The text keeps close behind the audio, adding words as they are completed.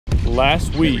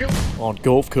last week on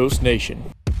Gulf Coast Nation.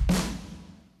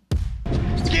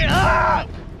 Get up!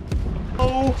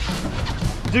 Oh,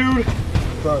 dude.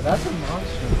 Bro, that's a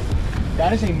monster.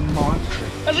 That is a monster.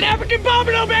 That's an African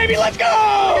pompano, baby. Let's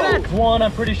go! One,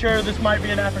 I'm pretty sure this might be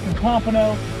an African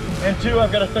pompano. And two,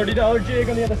 I've got a $30 jig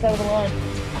on the other side of the line.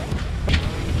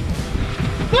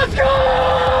 Let's go!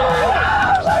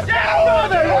 Let's go!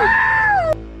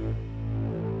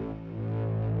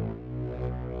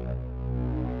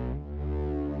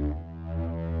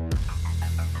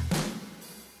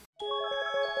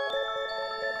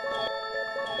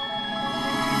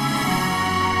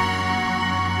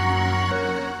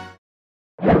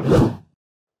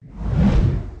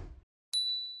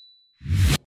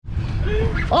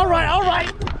 All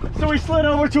right. So we slid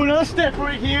over to another step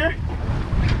right here.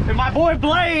 And my boy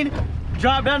Blaine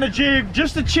dropped down the jig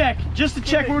just to check.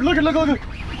 We're looking.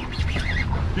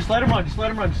 Just let him run.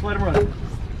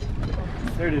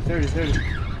 There it is.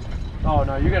 Oh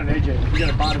no, you got an AJ. You got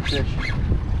a bottom fish.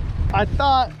 I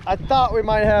thought we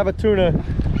might have a tuna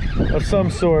of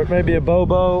some sort, maybe a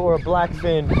bobo or a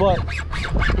blackfin, but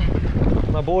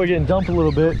my boy getting dumped a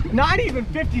little bit. Not even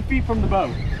 50 feet from the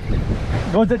boat.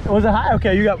 Was it high?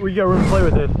 Okay, we got room to play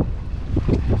with it.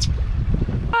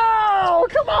 Oh,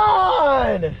 come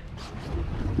on!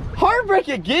 Heartbreak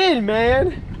again,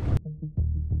 man.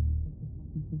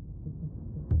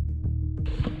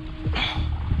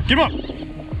 Get him up!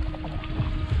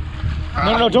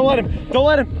 No, don't let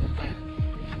him.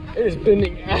 It is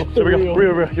bending at the reel.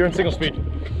 Reel. You're in single speed.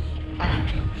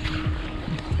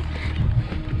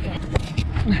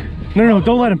 No,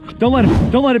 don't let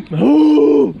him.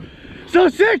 Ooh, so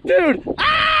sick, dude.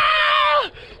 Ah!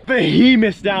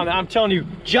 Behemoths down there. I'm telling you,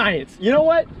 giants. You know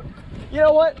what?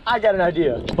 I got an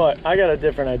idea, but I got a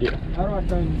different idea. How do I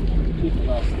try and keep them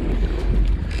up?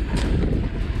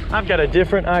 I've got a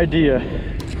different idea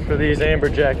for these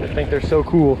amberjack. I think they're so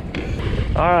cool.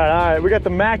 All right. We got the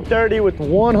Mac 30 with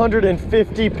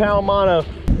 150 pound mono.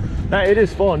 Now, it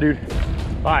is fun, dude.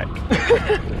 All right.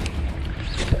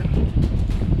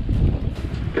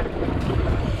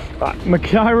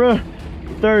 Makira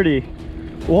 30,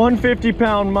 150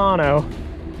 pound mono.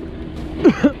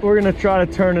 We're gonna try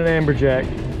to turn an amberjack.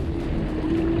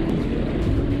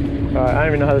 All right, I don't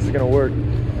even know how this is gonna work. All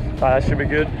right, that should be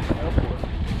good.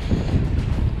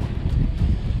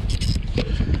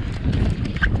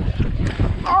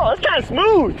 Oh, that's kind of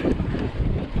smooth.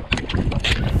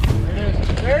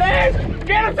 There it is.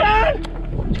 Get him, son.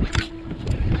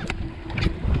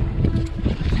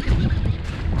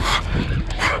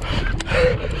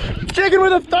 Chicken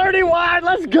with a 30 wide,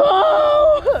 let's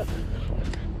go!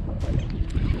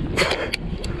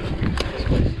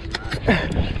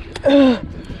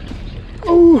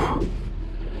 Ooh.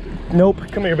 Nope,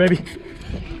 come here, baby.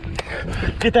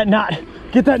 Get that knot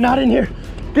in here.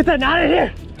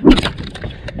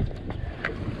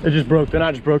 It just broke, the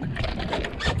knot just broke.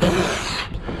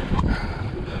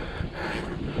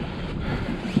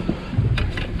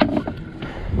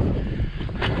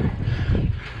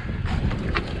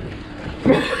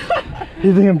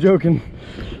 You think I'm joking?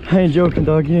 I ain't joking,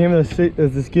 dog. You hear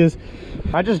this giz?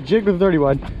 I just jigged with 30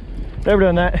 wide. Never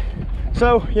done that.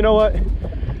 So, you know what?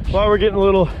 While we're getting a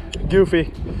little goofy,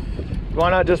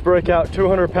 why not just break out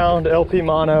 200 pound LP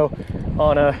mono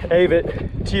on a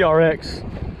Avit TRX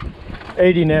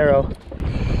 80 narrow.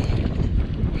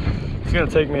 It's gonna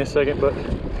take me a second, but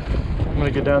I'm gonna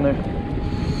get down there.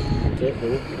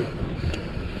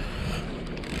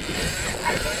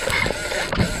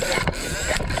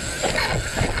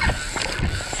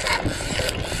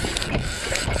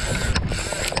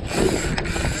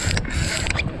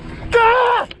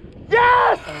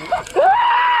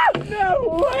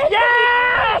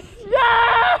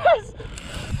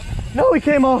 No, he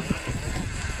came off.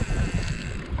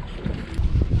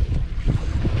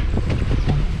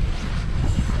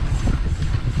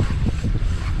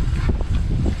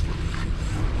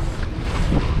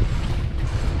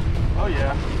 Oh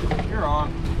yeah, you're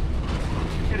on.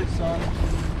 Get it, son.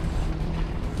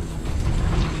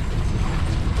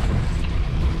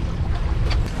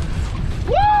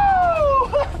 Woo!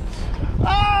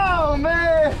 Oh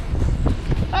man,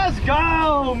 let's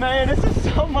go, man. This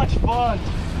is so much fun.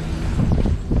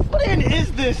 What even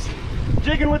is this?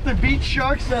 Jigging with the beach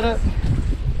shark setup.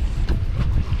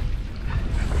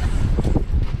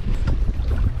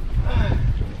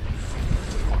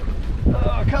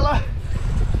 Oh, color.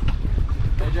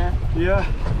 AJ? Yeah.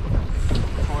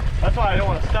 That's why I don't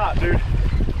want to stop, dude.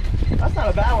 That's not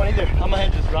a bad one either. I'm gonna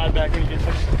just ride back when you get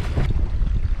there.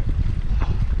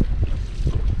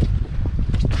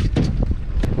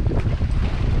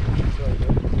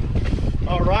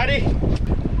 Alrighty.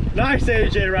 Nice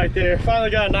AJ right there. Finally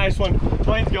got a nice one.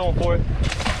 Blaine's going for it.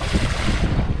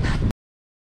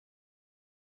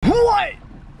 What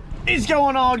is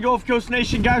going on, Gulf Coast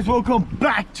Nation? Guys, welcome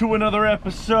back to another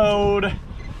episode.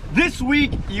 This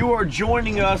week, you are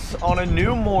joining us on a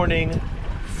new morning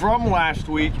from last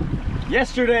week.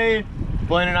 Yesterday,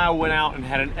 Blaine and I went out and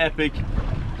had an epic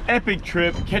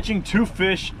trip, catching 2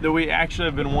 fish that we actually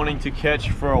have been wanting to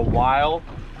catch for a while.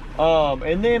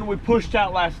 And then we pushed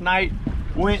out last night,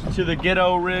 went to the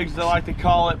ghetto rigs, they like to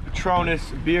call it,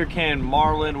 Patronus, beer can,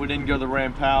 marlin. We didn't go to the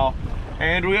Rampal.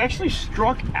 And we actually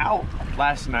struck out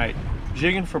last night,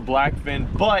 jigging for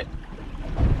blackfin. But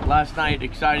last night,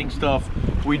 exciting stuff.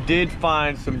 We did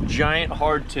find some giant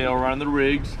hardtail around the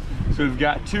rigs. So we've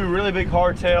got 2 really big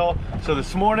hardtail. So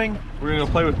this morning, we're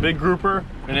gonna play with big grouper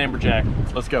and amberjack.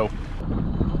 Let's go.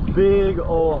 Big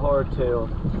old hardtail.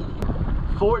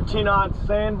 14-aught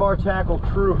Sandbar tackle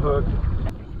true hook.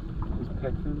 These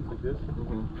pec fins like this?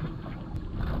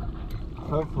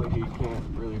 Hopefully he can't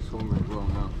really swim very well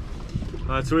now.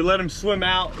 Alright, so we let him swim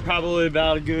out probably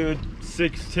about a good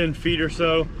 6-10 feet or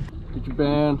so. Get your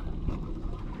band,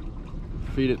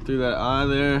 feed it through that eye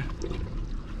there.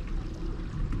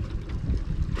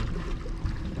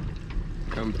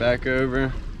 Come back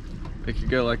over, pick your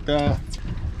go like that.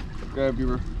 Grab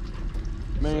your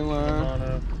main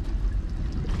line.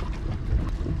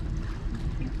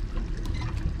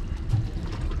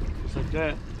 Just like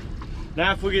that.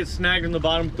 Now if we get snagged on the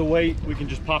bottom with the weight, we can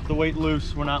just pop the weight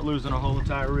loose. We're not losing our whole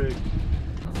entire rig.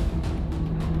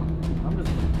 I'm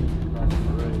just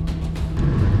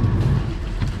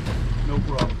no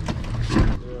problem.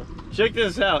 Yeah. Check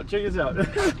this out, check this out.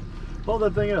 Hold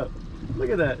that thing up. Look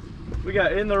at that. We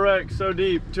got in the wreck so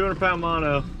deep, 200-pound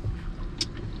mono.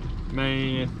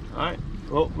 Man, all right.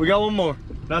 Well, we got one more.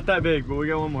 Not that big, but we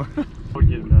got one more. We'll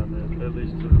get him down there, at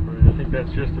least to the braid. I think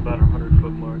that's just about our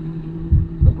 100-foot mark.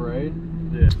 The braid?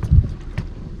 Yeah.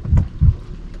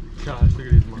 Gosh, look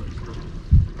at these marks.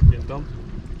 Getting dumped.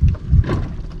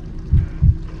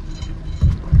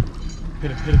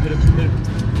 Hit him, hit him, hit him, hit him.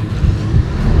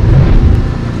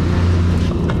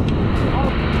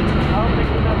 I don't think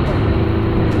we're that far.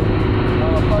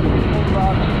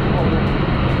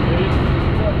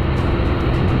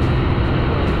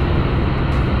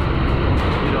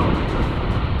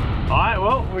 Alright,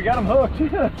 well, we got him hooked.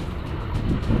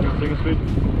 Take a speed.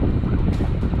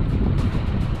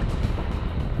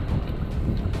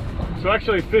 So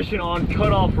actually fishing on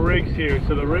cut-off rigs here.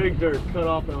 So the rigs are cut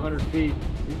off at 100 feet.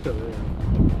 He's still there.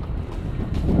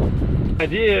 The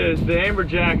idea is the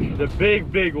amberjack, the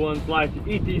big ones, like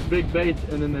to eat these big baits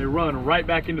and then they run right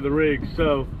back into the rig.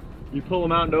 So you pull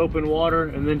them out into open water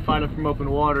and then find them from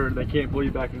open water and they can't pull you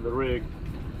back into the rig.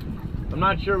 I'm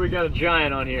not sure we got a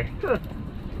giant on here.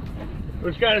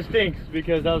 Which kind of stinks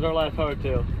because that was our last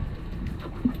hardtail.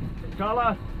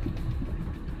 Kala.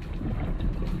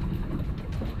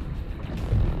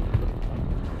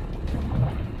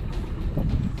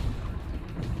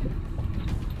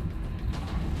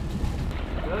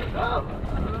 Oh,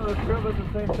 the scrub at the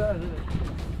same size, isn't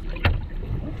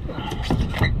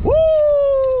it?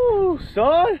 Woo,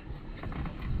 son!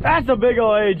 That's a big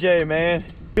old AJ, man.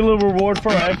 A little reward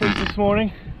for our efforts this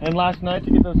morning and last night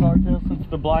to get those hardtails since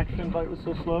the blackfin bite was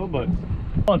so slow, but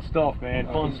fun stuff, man.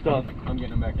 Fun stuff. I'm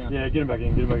getting him back in. Yeah, get him back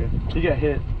in, get him back in. He got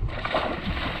hit.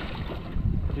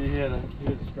 He had a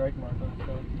strike mark on his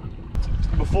tongue.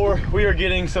 Before, we are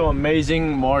getting some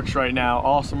amazing marks right now.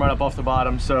 Awesome right up off the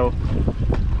bottom, so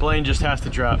Blaine just has to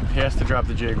drop. He has to drop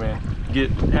the jig, man.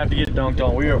 Have to get it dunked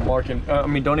on. We are marking, I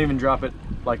mean, don't even drop it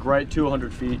like right to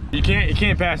 100 feet. You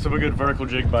can't pass up a good vertical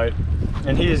jig bite.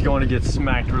 And he is going to get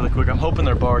smacked really quick. I'm hoping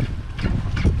they're barred.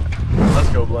 Let's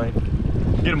go, Blaine.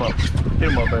 Get him up. Get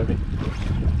him up, baby.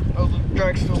 Oh, the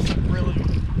drag's still really.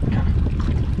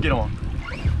 Get him on.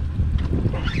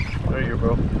 There you go,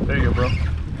 bro. There you go, bro.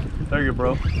 There you go,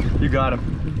 bro. You got him.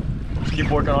 Just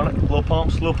keep working on it. Little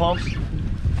pumps, little pumps.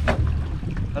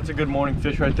 That's a good morning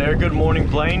fish right there. Good morning,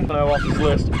 Blaine. I'm off this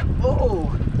list. Oh!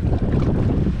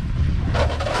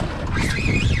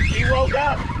 He woke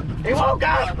up! He woke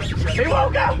up! He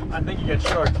woke up! I think you got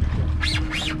shark.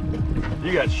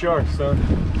 You got shark, son.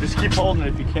 Just keep holding it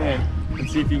if you can and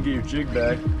see if you can get your jig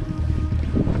back.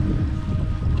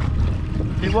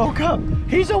 He woke up!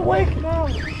 He's awake now!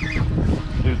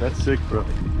 Dude, that's sick, bro.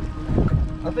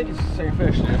 I think it's the same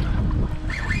fish, dude.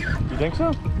 You think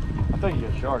so? I think you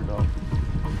got shark, dog.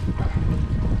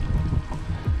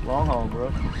 Long haul,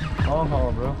 bro. Long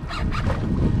haul, bro.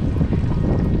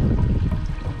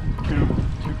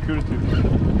 Two tubes.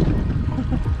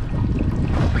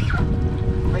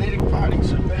 I need fighting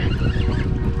so bad.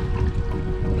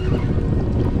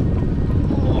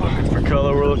 Oh.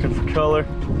 looking for color.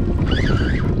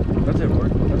 That's it, bro.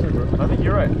 That's it, bro. I think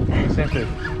you're right. Same fish.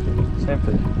 Same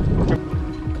fish.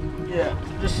 Yeah,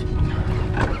 just...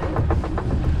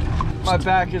 My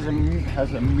back has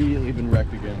immediately been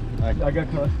wrecked again. I got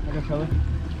color. I got color.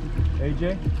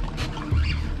 AJ?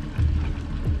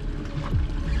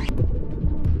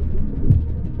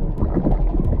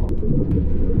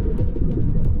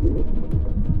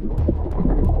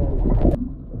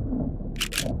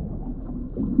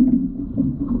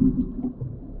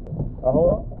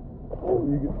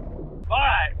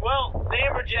 Alright, well, the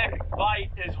Amberjack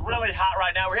bite is really hot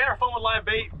right now. We're having fun with live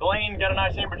bait. Blaine got a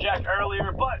nice Amberjack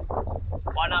earlier, but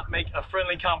why not make a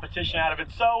friendly competition out of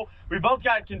it? So, we both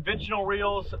got conventional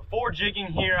reels for jigging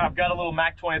here. I've got a little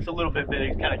Mac 20. It's a little bit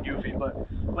big, it's kind of goofy, but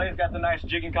Blaine's got the nice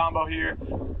jigging combo here.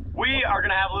 We are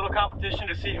going to have a little competition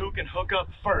to see who can hook up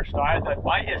first, alright? The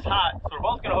bite is hot, so we're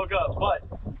both going to hook up, but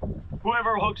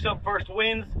whoever hooks up first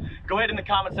wins. Go ahead in the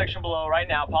comment section below right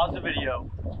now, pause the video.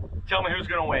 Tell me who's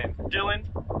gonna win, Dylan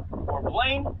or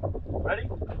Blaine. Ready?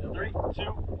 3, 2,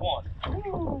 1.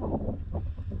 Woo.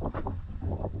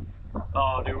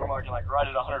 Oh, dude, we're marking like right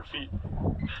at 100 feet.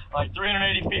 Like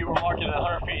 380 feet, we're marking at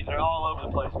 100 feet. They're all over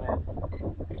the place, man.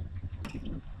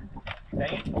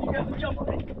 Dang it, you got the jump on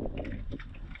me.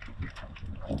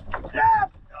 Yeah!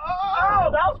 Oh,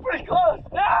 that was pretty close.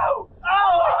 No!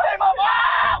 Oh, he came up.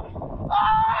 Oh!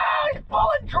 Oh, he's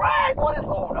pulling drag. What is,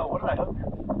 oh no, what did I hook?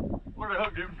 What did I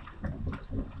hook, dude?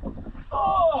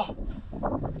 Oh!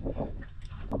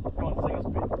 Going single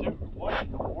speed, dude. What in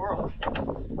the world is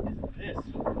this?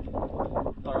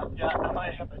 Alright, I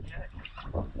might have a jack.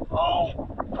 Oh!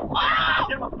 Ah!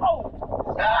 Get him up. Oh!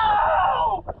 No!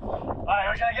 Alright,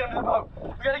 we gotta get him to the boat.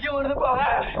 We gotta get one to the boat.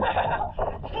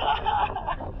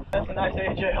 That's a nice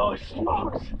AJ. Holy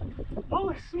smokes!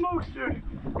 Holy smokes, dude!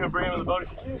 I'm gonna bring him to the boat if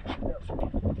you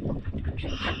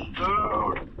can.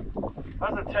 Dude!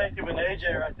 That's a tank of an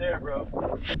AJ right there, bro.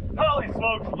 Holy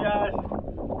smokes, guys.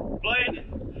 Blaine,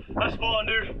 that's fun,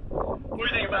 dude. What do you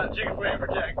think about jigging for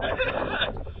Amberjack?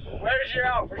 Where's your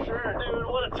out for sure? Dude,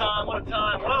 what a time, what a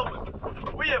time. Well,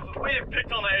 we have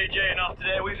picked on the AJ enough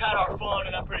today. We've had our fun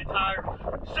and I'm pretty tired.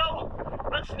 So,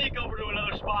 let's sneak over to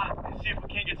another spot and see if we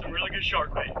can't get some really good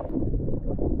shark bait.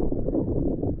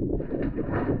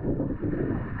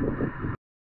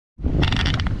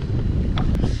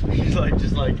 He's like,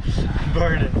 just like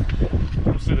burning.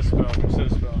 Come sit a spell, come sit a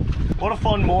spell. What a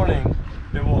fun morning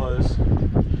it was.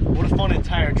 What a fun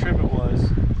entire trip it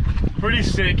was. Pretty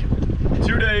sick.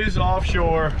 2 days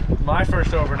offshore, my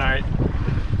first overnight.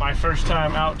 My first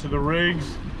time out to the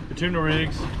rigs, the tuna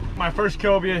rigs. My first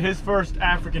cobia, his first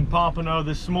African pompano.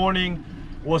 This morning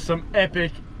was some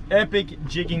epic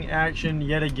jigging action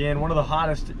yet again. One of the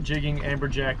hottest jigging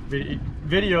Amberjack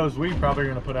videos we probably are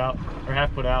gonna put out, or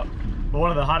have put out. But one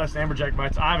of the hottest Amberjack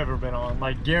bites I've ever been on,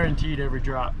 like guaranteed every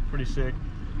drop. Pretty sick.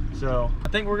 So I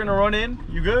think we're gonna run in.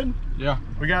 You good? Yeah.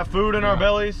 We got food in our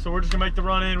bellies, so we're just gonna make the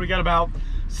run in. We got about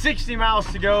 60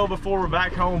 miles to go before we're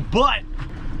back home, but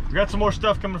we got some more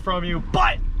stuff coming from you.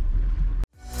 But